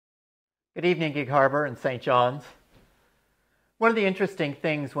Good evening, Gig Harbor and St. John's. One of the interesting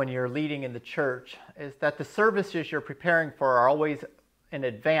things when you're leading in the church is that the services you're preparing for are always in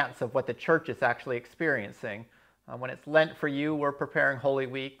advance of what the church is actually experiencing. When it's Lent for you, we're preparing Holy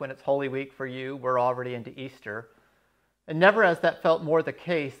Week. When it's Holy Week for you, we're already into Easter. And never has that felt more the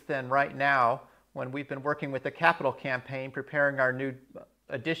case than right now when we've been working with the Capital Campaign, preparing our new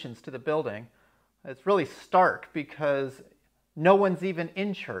additions to the building. It's really stark because no one's even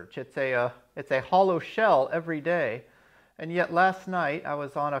in church. It's a hollow shell every day. And yet last night I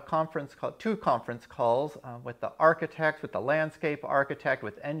was on two conference calls with the architects, with the landscape architect,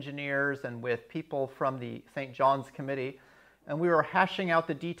 with engineers, and with people from the St. John's Committee. And we were hashing out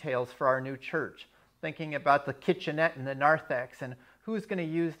the details for our new church, thinking about the kitchenette and the narthex and who's going to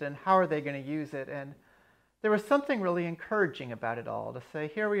use it and how are they going to use it. And there was something really encouraging about it all, to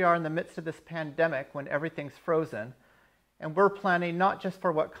say here we are in the midst of this pandemic when everything's frozen. And we're planning not just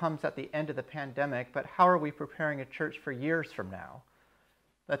for what comes at the end of the pandemic, but how are we preparing a church for years from now?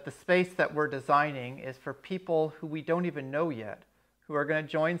 That the space that we're designing is for people who we don't even know yet, who are going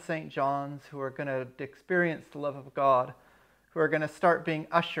to join St. John's, who are going to experience the love of God, who are going to start being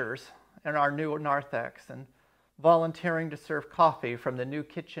ushers in our new narthex and volunteering to serve coffee from the new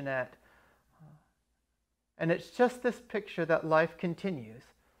kitchenette. And it's just this picture that life continues,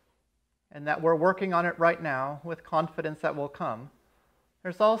 and that we're working on it right now with confidence that will come.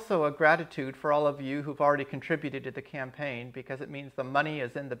 There's also a gratitude for all of you who've already contributed to the campaign, because it means the money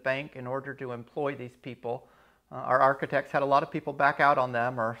is in the bank in order to employ these people. Our architects had a lot of people back out on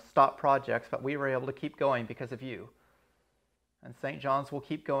them or stop projects, but we were able to keep going because of you. And St. John's will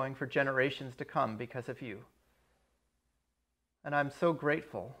keep going for generations to come because of you. And I'm so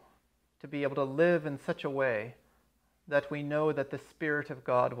grateful to be able to live in such a way that we know that the Spirit of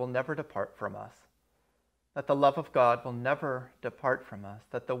God will never depart from us, that the love of God will never depart from us,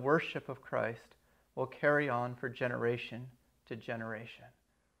 that the worship of Christ will carry on for generation to generation.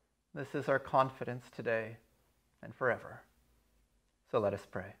 This is our confidence today and forever. So let us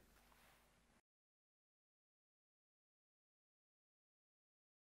pray.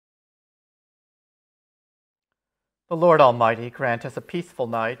 The Lord Almighty grant us a peaceful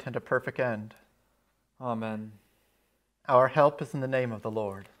night and a perfect end. Amen. Our help is in the name of the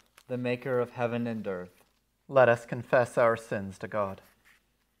Lord, the maker of heaven and earth. Let us confess our sins to God.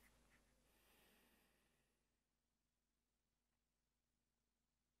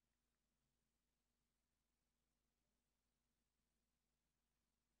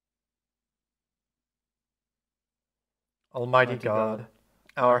 Almighty God,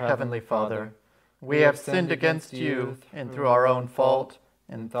 our Heavenly Father, we have sinned against you and through our own fault,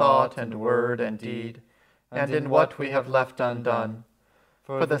 in thought and word and deed, and in what we have left undone.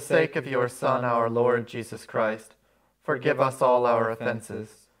 For the sake of your Son, our Lord Jesus Christ, forgive us all our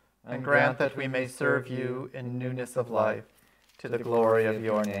offenses, and grant that we may serve you in newness of life, to the glory of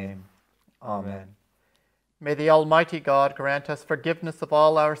your name. Amen. May the Almighty God grant us forgiveness of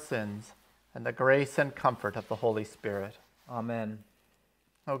all our sins, and the grace and comfort of the Holy Spirit. Amen.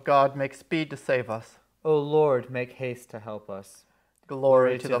 O God, make speed to save us. O Lord, make haste to help us.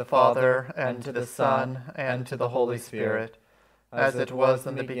 Glory to the Father, and to the Son, and to the Holy Spirit, as it was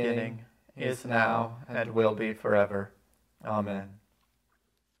in the beginning, is now, and will be forever. Amen.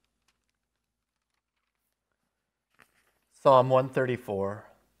 Psalm 134.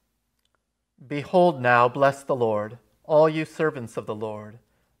 Behold now, bless the Lord, all you servants of the Lord,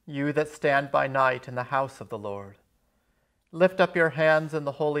 you that stand by night in the house of the Lord. Lift up your hands in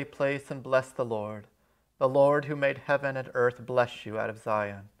the holy place and bless the Lord who made heaven and earth, bless you out of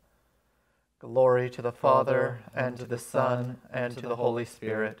Zion. Glory to the Father, and to the Son, and to the Holy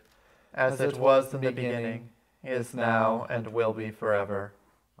Spirit, as it was in the beginning, is now, and will be forever.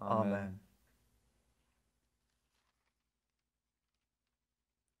 Amen.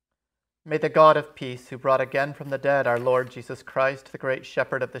 May the God of peace, who brought again from the dead our Lord Jesus Christ, the great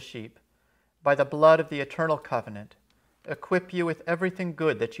shepherd of the sheep, by the blood of the eternal covenant, equip you with everything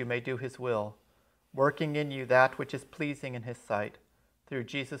good that you may do his will, working in you that which is pleasing in his sight, through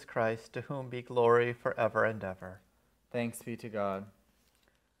Jesus Christ, to whom be glory forever and ever. Thanks be to God.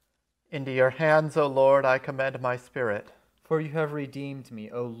 Into your hands, O Lord, I commend my spirit. For you have redeemed me,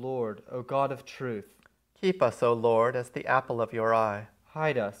 O Lord, O God of truth. Keep us, O Lord, as the apple of your eye.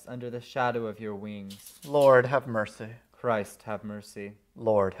 Hide us under the shadow of your wings. Lord, have mercy. Christ, have mercy.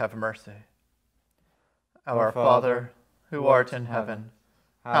 Lord, have mercy. Our Father, who art in heaven,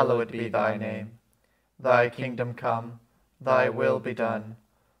 hallowed be thy name. Thy kingdom come, thy will be done,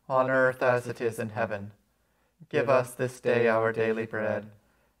 on earth as it is in heaven. Give us this day our daily bread,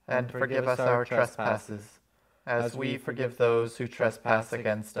 and forgive us our trespasses, as we forgive those who trespass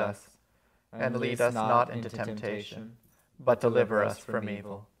against us. and lead us not into temptation, but deliver us from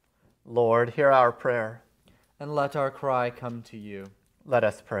evil. Lord, hear our prayer. And let our cry come to you. Let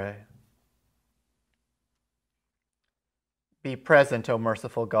us pray. Be present, O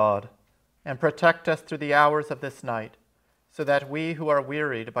merciful God, and protect us through the hours of this night, so that we who are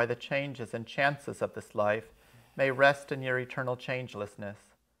wearied by the changes and chances of this life may rest in your eternal changelessness.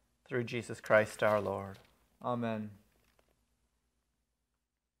 Through Jesus Christ our Lord. Amen.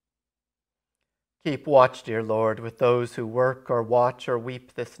 Keep watch, dear Lord, with those who work or watch or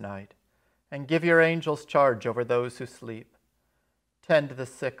weep this night, and give your angels charge over those who sleep. Tend the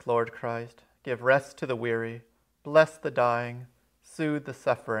sick, Lord Christ. Give rest to the weary. Bless the dying. Soothe the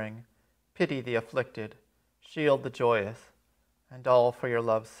suffering. Pity the afflicted. Shield the joyous. And all for your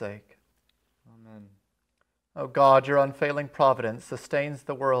love's sake. Amen. O God, your unfailing providence sustains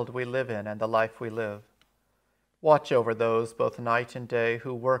the world we live in and the life we live. Watch over those both night and day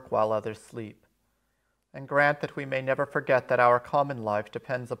who work while others sleep, and grant that we may never forget that our common life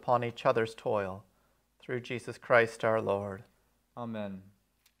depends upon each other's toil. Through Jesus Christ our Lord. Amen.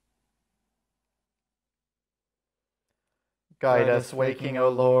 Guide us waking, O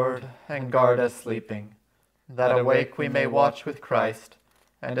Lord, and guard us sleeping, that awake we may watch with Christ,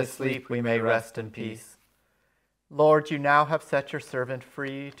 and asleep we may rest in peace. Lord, you now have set your servant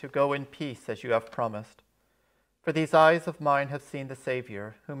free to go in peace as you have promised. For these eyes of mine have seen the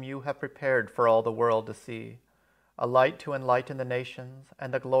Savior, whom you have prepared for all the world to see, a light to enlighten the nations,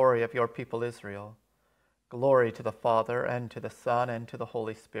 and the glory of your people Israel. Glory to the Father, and to the Son, and to the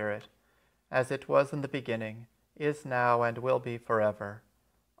Holy Spirit, as it was in the beginning, is now, and will be forever.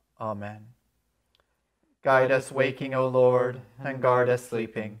 Amen. Guide us waking, O Lord, and guard us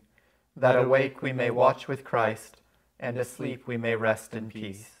sleeping, that awake we may watch with Christ, and asleep we may rest in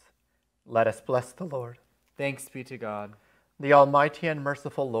peace. Let us bless the Lord. Thanks be to God. The Almighty and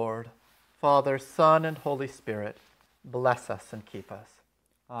merciful Lord, Father, Son, and Holy Spirit, bless us and keep us.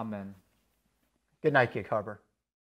 Amen. Good night, Gig Harbor.